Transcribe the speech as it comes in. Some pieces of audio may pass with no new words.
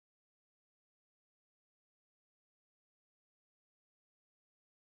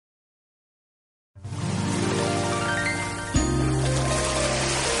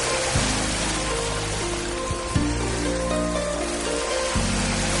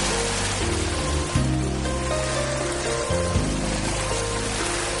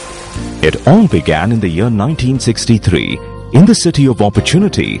It all began in the year 1963 in the city of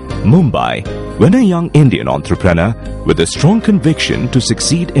opportunity, Mumbai, when a young Indian entrepreneur with a strong conviction to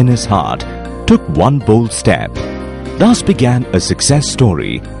succeed in his heart took one bold step. Thus began a success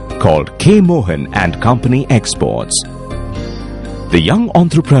story called K. Mohan Company Exports. The young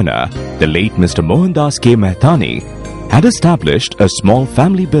entrepreneur, the late Mr. Mohandas K. Mehtani, had established a small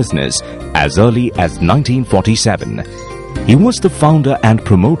family business as early as 1947. He was the founder and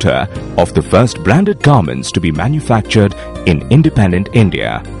promoter of the first branded garments to be manufactured in independent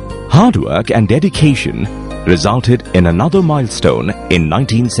India. Hard work and dedication resulted in another milestone in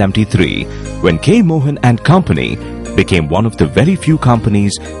 1973 when K. Mohan Company became one of the very few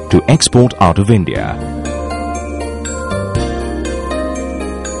companies to export out of India.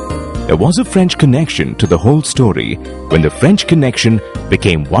 There was a French connection to the whole story. When the French connection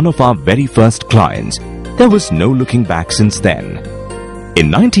became one of our very first clients, there was no looking back since then.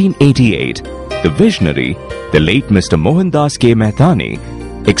 In 1988, the visionary, the late Mr. Mohandas K. Mehtani,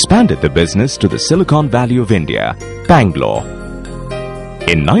 expanded the business to the Silicon Valley of India, Bangalore.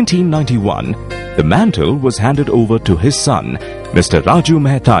 In 1991, the mantle was handed over to his son, Mr. Raju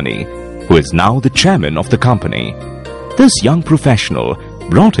Mehtani, who is now the chairman of the company. This young professional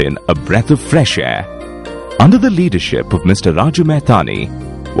brought in a breath of fresh air. Under the leadership of Mr. Raju Mehtani,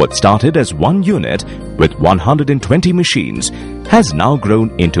 what started as one unit with 120 machines has now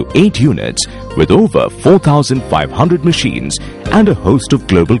grown into 8 units with over 4,500 machines and a host of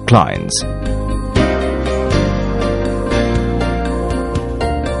global clients.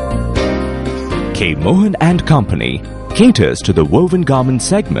 K. Mohan Company caters to the woven garment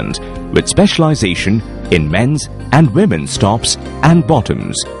segment with specialization in men's and women's tops and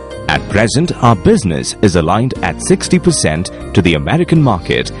bottoms. At present, our business is aligned at 60% to the American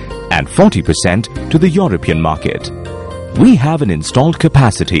market and 40% to the European market. We have an installed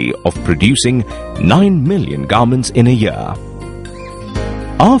capacity of producing 9 million garments in a year.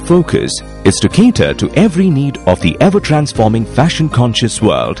 Our focus is to cater to every need of the ever-transforming fashion-conscious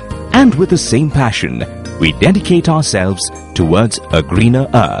world, and with the same passion, we dedicate ourselves towards a greener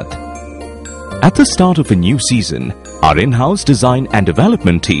earth. At the start of a new season, our in-house design and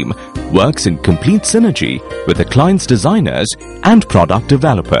development team works in complete synergy with the client's designers and product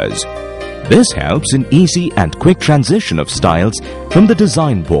developers. This helps in easy and quick transition of styles from the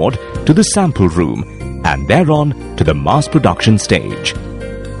design board to the sample room and thereon to the mass production stage.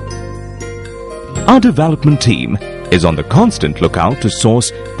 Our development team is on the constant lookout to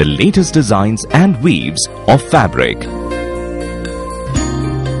source the latest designs and weaves of fabric.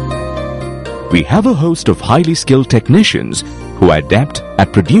 We have a host of highly skilled technicians who are adept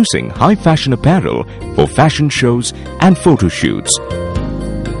at producing high fashion apparel for fashion shows and photo shoots.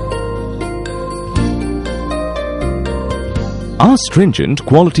 Our stringent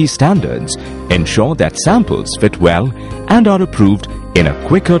quality standards ensure that samples fit well and are approved in a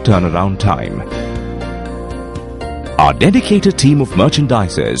quicker turnaround time. Our dedicated team of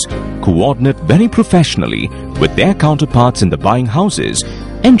merchandisers coordinate very professionally with their counterparts in the buying houses,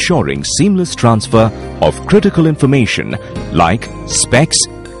 ensuring seamless transfer of critical information like specs,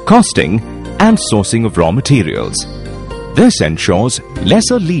 costing, and sourcing of raw materials. This ensures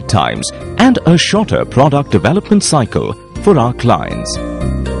lesser lead times and a shorter product development cycle for our clients.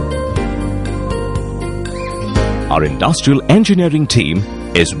 Our industrial engineering team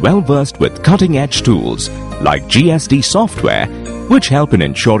is well versed with cutting-edge tools like GSD software, which help in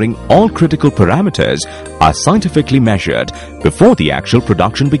ensuring all critical parameters are scientifically measured before the actual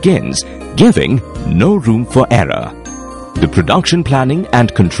production begins, giving no room for error. The production planning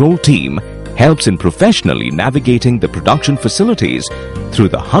and control team helps in professionally navigating the production facilities through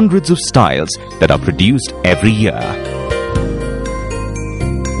the hundreds of styles that are produced every year.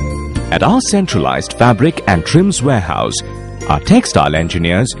 At our centralized fabric and trims warehouse, our textile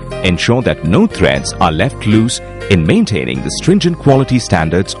engineers ensure that no threads are left loose in maintaining the stringent quality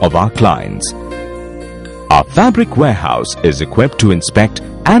standards of our clients. Our fabric warehouse is equipped to inspect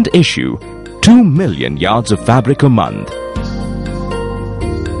and issue 2 million yards of fabric a month.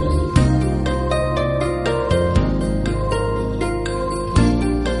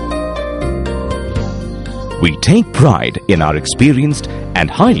 We take pride in our experienced and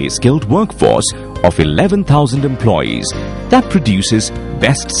highly skilled workforce of 11,000 employees that produces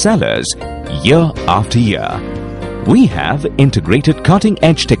best sellers year after year. We have integrated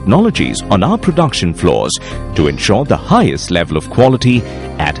cutting-edge technologies on our production floors to ensure the highest level of quality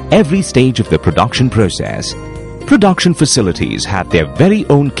at every stage of the production process. Production facilities have their very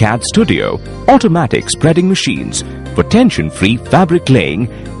own CAD studio, automatic spreading machines for tension-free fabric laying,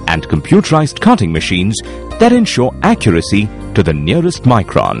 and computerized cutting machines that ensure accuracy to the nearest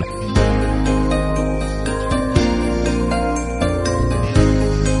micron.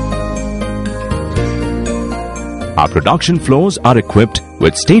 Our production floors are equipped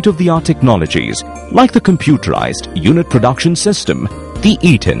with state-of-the-art technologies like the computerized unit production system, the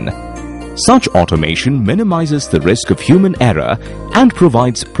ETIN. Such automation minimizes the risk of human error and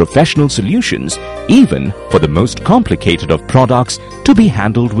provides professional solutions even for the most complicated of products to be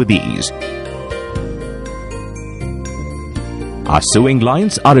handled with ease. Our sewing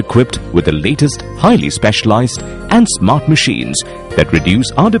lines are equipped with the latest highly specialized and smart machines that reduce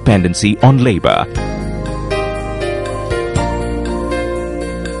our dependency on labor.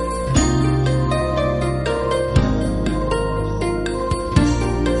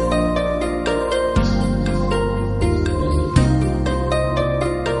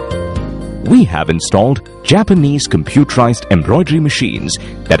 We have installed Japanese computerized embroidery machines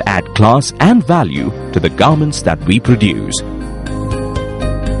that add class and value to the garments that we produce.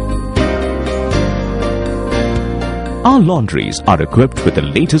 Our laundries are equipped with the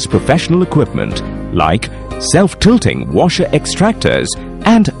latest professional equipment like self-tilting washer extractors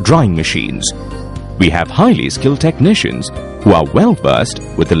and drying machines. We have highly skilled technicians who are well versed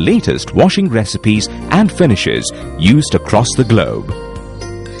with the latest washing recipes and finishes used across the globe.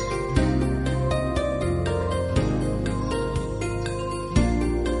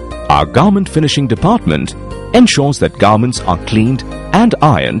 Our garment finishing department ensures that garments are cleaned and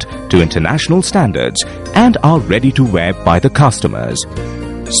ironed to international standards and are ready to wear by the customers.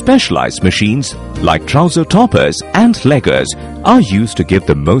 Specialized machines like trouser toppers and leggers are used to give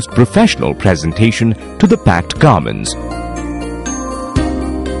the most professional presentation to the packed garments.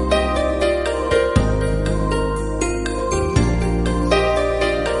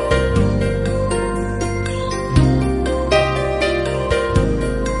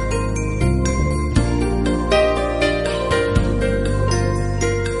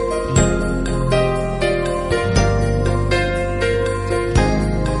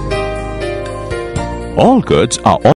 All goods are